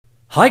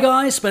Hi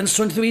guys, spent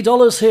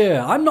 $23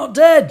 here. I'm not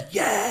dead.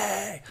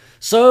 Yay!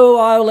 So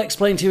I'll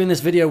explain to you in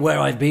this video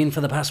where I've been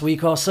for the past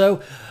week or so,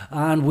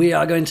 and we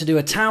are going to do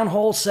a Town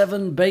Hall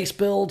 7 base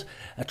build,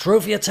 a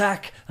trophy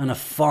attack, and a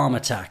farm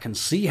attack, and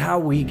see how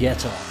we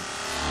get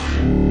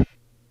on.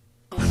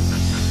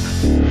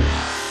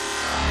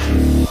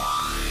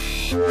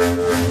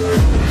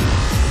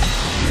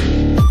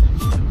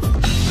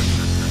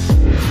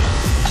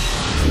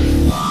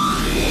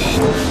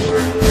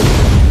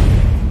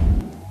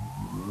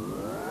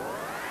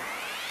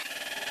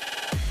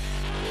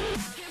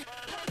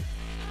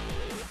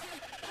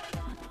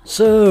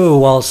 So,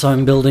 whilst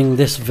I'm building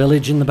this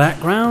village in the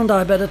background,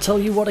 I better tell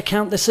you what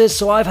account this is.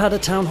 So I've had a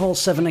Town Hall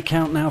 7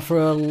 account now for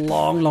a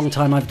long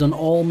time. I've done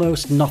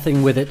almost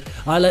nothing with it.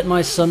 I let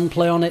my son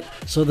play on it,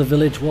 so the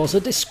village was a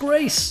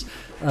disgrace.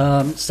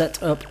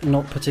 Set up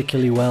not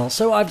particularly well.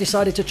 So I've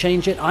decided to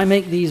change it. I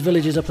make these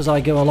villages up as I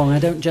go along. I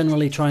don't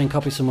generally try and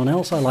copy someone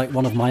else. I like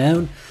one of my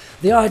own.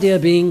 The idea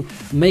being,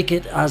 make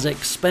it as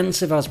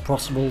expensive as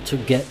possible to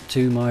get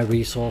to my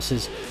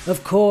resources.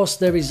 Of course,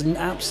 there is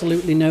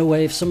absolutely no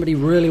way. If somebody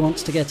really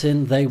wants to get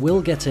in, they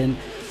will get in.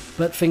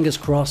 But fingers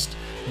crossed,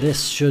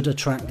 this should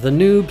attract the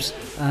noobs,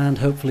 and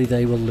hopefully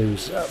they will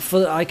lose.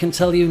 I can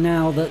tell you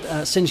now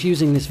that since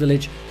using this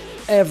village,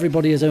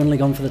 everybody has only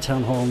gone for the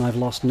Town Hall, and I've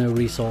lost no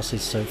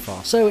resources so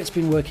far. So it's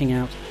been working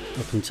out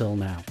up until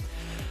now.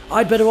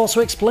 I'd better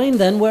also explain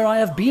then where I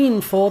have been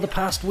for the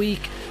past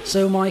week.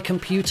 So my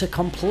computer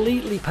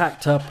completely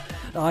packed up.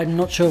 I'm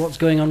not sure what's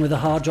going on with the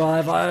hard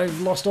drive.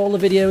 I've lost all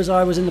the videos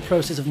I was in the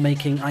process of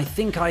making. I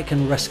think I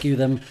can rescue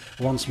them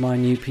once my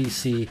new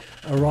PC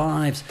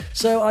arrives.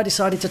 So I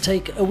decided to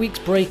take a week's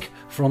break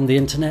from the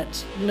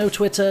internet. No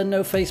Twitter,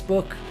 no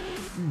Facebook,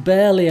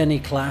 barely any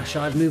Clash.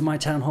 I've moved my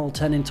Town Hall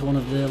 10 into one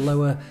of the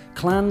lower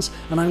clans,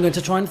 and I'm going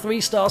to try and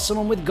 3-star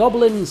someone with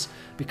goblins,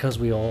 because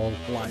we all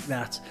like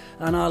that.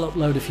 And I'll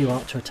upload a few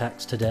archer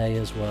attacks today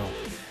as well.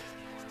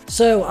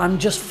 So I'm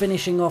just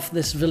finishing off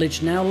this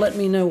village now. Let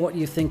me know what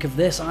you think of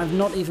this. I've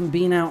not even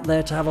been out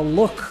there to have a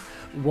look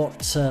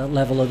what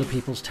level other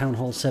people's Town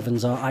Hall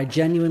 7s are. I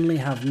genuinely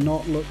have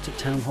not looked at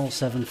Town Hall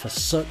 7 for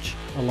such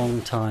a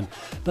long time.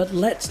 But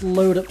let's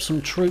load up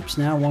some troops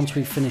now once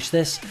we finish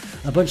this.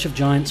 A bunch of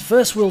giants.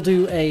 First we'll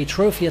do a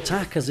trophy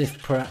attack, as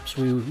if perhaps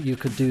you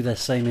could do the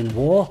same in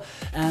war.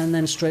 And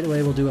then straight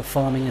away we'll do a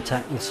farming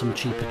attack with some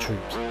cheaper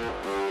troops.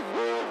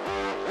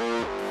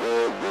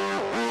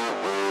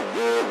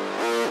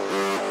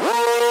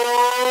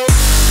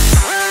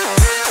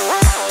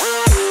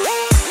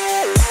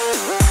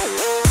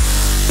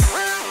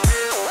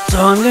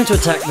 So I'm going to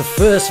attack the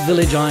first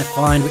village I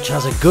find, which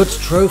has a good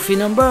trophy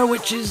number,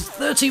 which is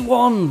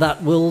 31.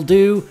 That will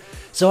do.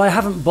 So I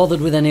haven't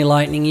bothered with any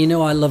lightning. You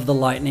know I love the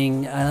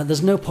lightning.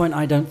 There's no point,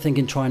 I don't think,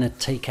 in trying to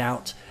take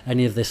out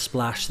any of this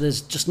splash.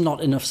 There's just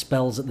not enough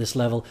spells at this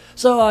level.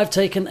 So I've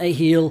taken a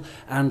heal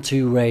and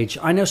 2 rage.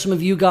 I know some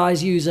of you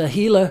guys use a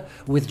healer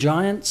with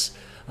giants.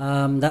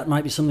 That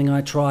might be something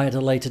I try at a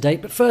later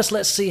date. But first,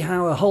 let's see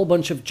how a whole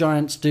bunch of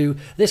giants do.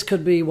 This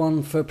could be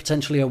one for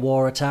potentially a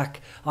war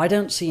attack. I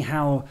don't see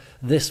how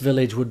this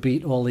village would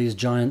beat all these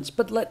giants,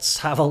 but let's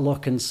have a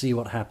look and see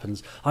what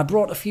happens. I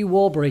brought a few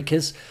wall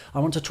breakers. I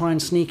want to try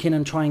and sneak in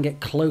and try and get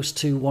close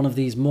to one of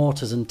these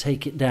mortars and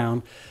take it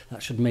down.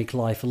 That should make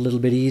life a little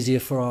bit easier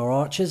for our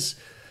archers.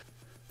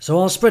 So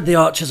I'll spread the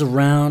archers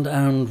around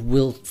and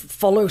we'll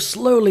follow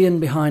slowly in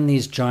behind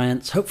these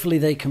giants. Hopefully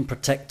they can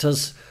protect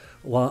us.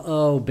 Well,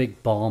 oh,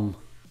 big bomb.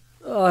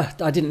 Oh,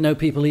 I didn't know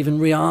people even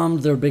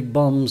rearmed their big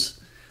bombs.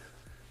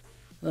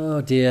 Oh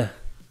dear.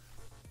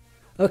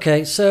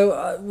 Okay,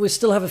 so we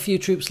still have a few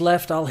troops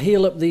left. I'll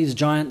heal up these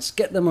giants,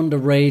 get them under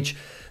rage.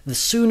 The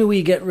sooner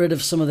we get rid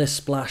of some of this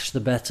splash,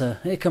 the better.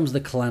 Here comes the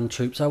clan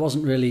troops. I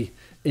wasn't really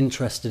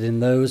interested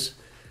in those.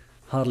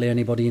 Hardly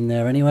anybody in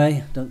there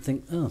anyway. Don't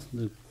think... Oh,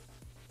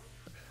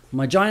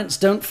 my giants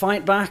don't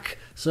fight back,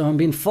 so I'm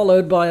being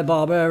followed by a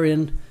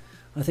barbarian.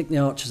 I think the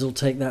archers will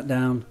take that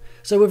down.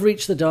 So we've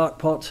reached the dark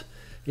pot,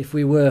 if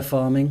we were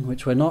farming,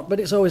 which we're not,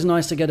 but it's always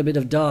nice to get a bit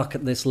of dark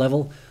at this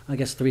level. I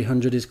guess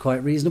 300 is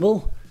quite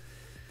reasonable.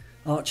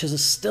 Archers are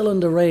still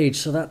under rage,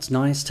 so that's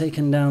nice.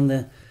 Taken down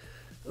the...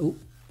 Oh,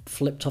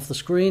 flipped off the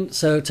screen.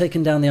 So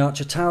taking down the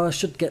archer tower,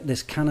 should get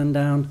this cannon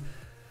down.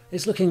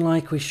 It's looking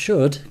like we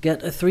should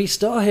get a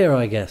 3-star here,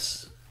 I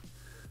guess.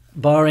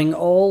 Barring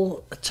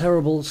all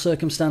terrible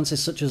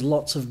circumstances, such as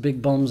lots of big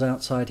bombs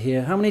outside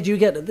here. How many do you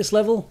get at this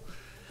level?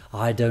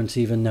 I don't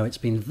even know. It's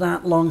been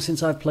that long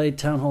since I've played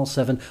Town Hall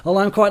 7. Although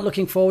I'm quite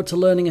looking forward to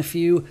learning a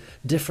few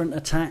different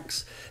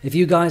attacks. If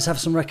you guys have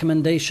some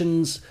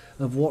recommendations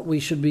of what we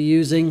should be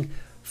using,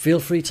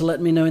 feel free to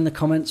let me know in the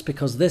comments,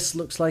 because this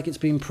looks like it's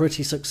been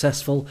pretty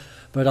successful,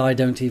 but I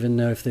don't even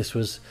know if this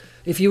was...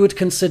 if you would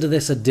consider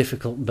this a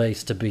difficult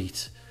base to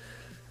beat.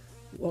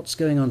 What's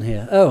going on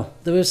here? Oh,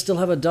 we still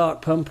have a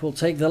dark pump. We'll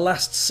take the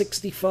last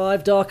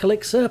 65 dark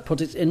elixir, put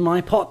it in my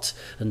pot,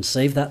 and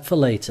save that for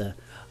later.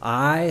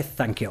 I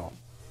thank you.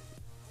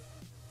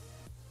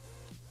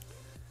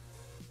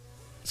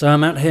 So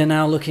I'm out here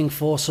now looking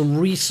for some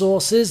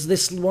resources.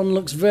 This one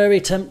looks very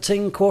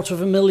tempting,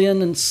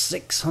 250,000 and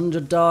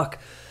 600 dark.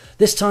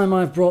 This time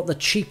I've brought the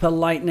cheaper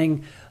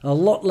lightning, a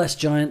lot less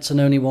giants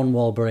and only one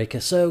wall breaker.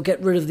 So get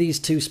rid of these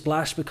 2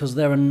 splash because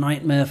they're a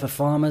nightmare for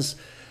farmers.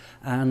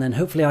 And then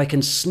hopefully I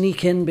can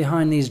sneak in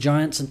behind these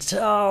giants and...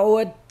 Oh,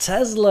 a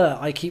Tesla!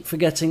 I keep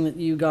forgetting that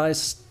you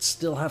guys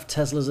still have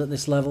Teslas at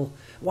this level.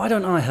 Why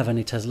don't I have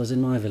any Teslas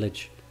in my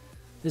village?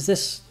 Is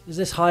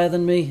this higher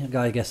than me?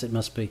 I guess it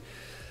must be.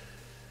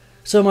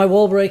 So my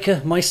wall breaker,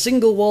 my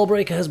single wall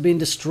breaker has been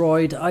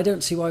destroyed. I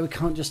don't see why we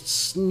can't just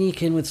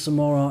sneak in with some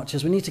more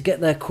archers. We need to get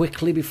there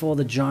quickly before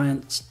the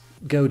giants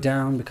go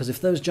down, because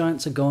if those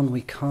giants are gone,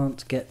 we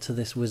can't get to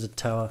this wizard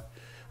tower.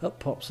 Up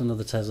pops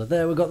another Tesla.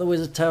 There, we've got the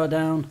wizard tower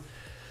down.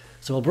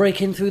 So we'll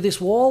break in through this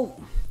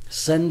wall,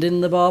 send in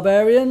the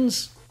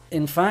barbarians.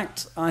 In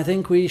fact, I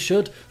think we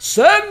should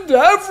send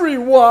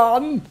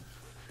everyone!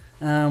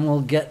 And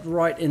we'll get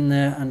right in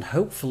there, and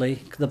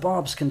hopefully the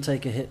barbs can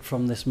take a hit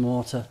from this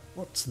mortar.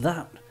 What's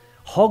that?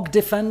 Hog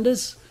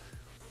defenders?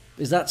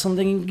 Is that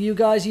something you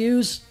guys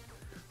use?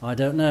 I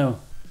don't know.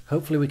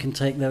 Hopefully we can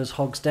take those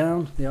hogs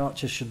down. The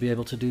archers should be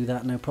able to do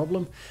that, no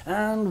problem.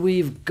 And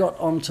we've got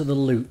onto the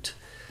loot.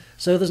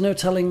 So there's no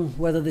telling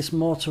whether this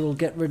mortar will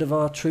get rid of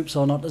our troops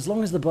or not. As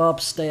long as the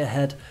barbs stay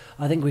ahead,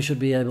 I think we should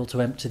be able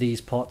to empty these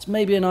pots.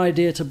 Maybe an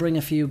idea to bring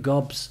a few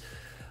gobs.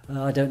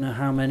 I don't know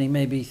how many,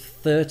 maybe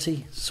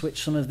 30.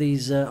 Switch some of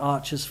these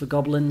archers for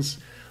goblins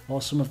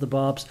or some of the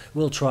barbs.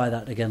 We'll try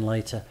that again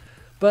later.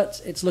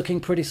 But it's looking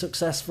pretty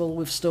successful.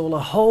 We've stole a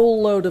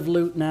whole load of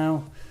loot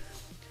now.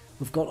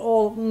 We've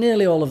got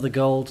nearly all of the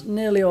gold,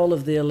 nearly all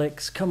of the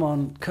elixirs. Come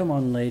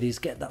on ladies,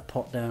 get that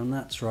pot down,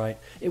 that's right.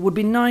 It would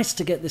be nice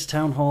to get this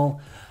town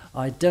hall.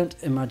 I don't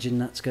imagine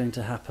that's going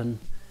to happen.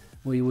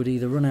 We would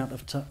either run out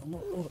of time...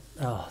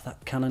 Oh,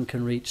 that cannon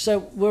can reach.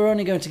 So we're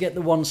only going to get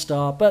the 1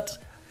 star, but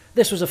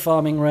this was a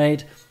farming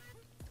raid.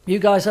 You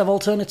guys have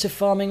alternative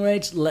farming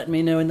raids? Let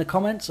me know in the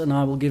comments and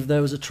I will give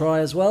those a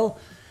try as well.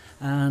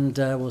 And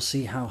we'll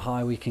see how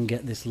high we can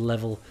get this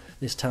level,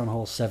 this Town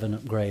Hall 7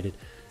 upgraded.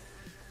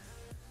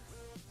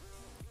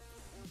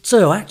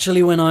 So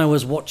actually when I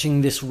was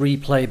watching this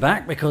replay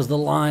back, because the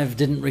live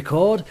didn't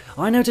record,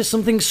 I noticed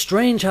something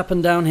strange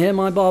happened down here.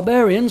 My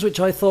barbarians, which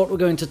I thought were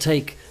going to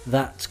take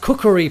that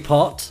cookery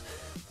pot,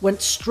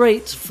 went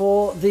straight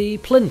for the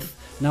plinth.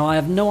 Now I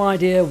have no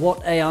idea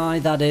what AI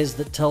that is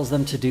that tells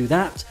them to do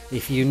that.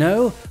 If you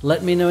know,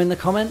 let me know in the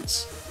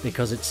comments,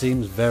 because it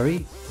seems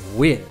very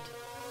weird.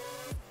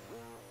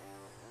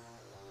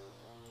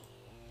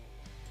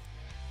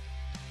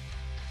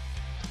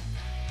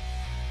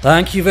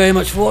 Thank you very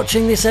much for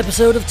watching this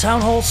episode of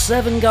Town Hall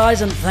 7,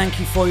 guys, and thank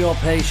you for your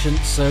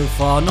patience so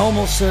far.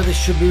 Normal service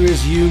should be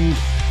resumed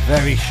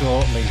very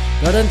shortly.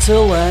 But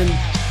until then,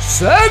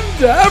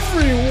 send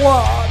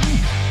everyone!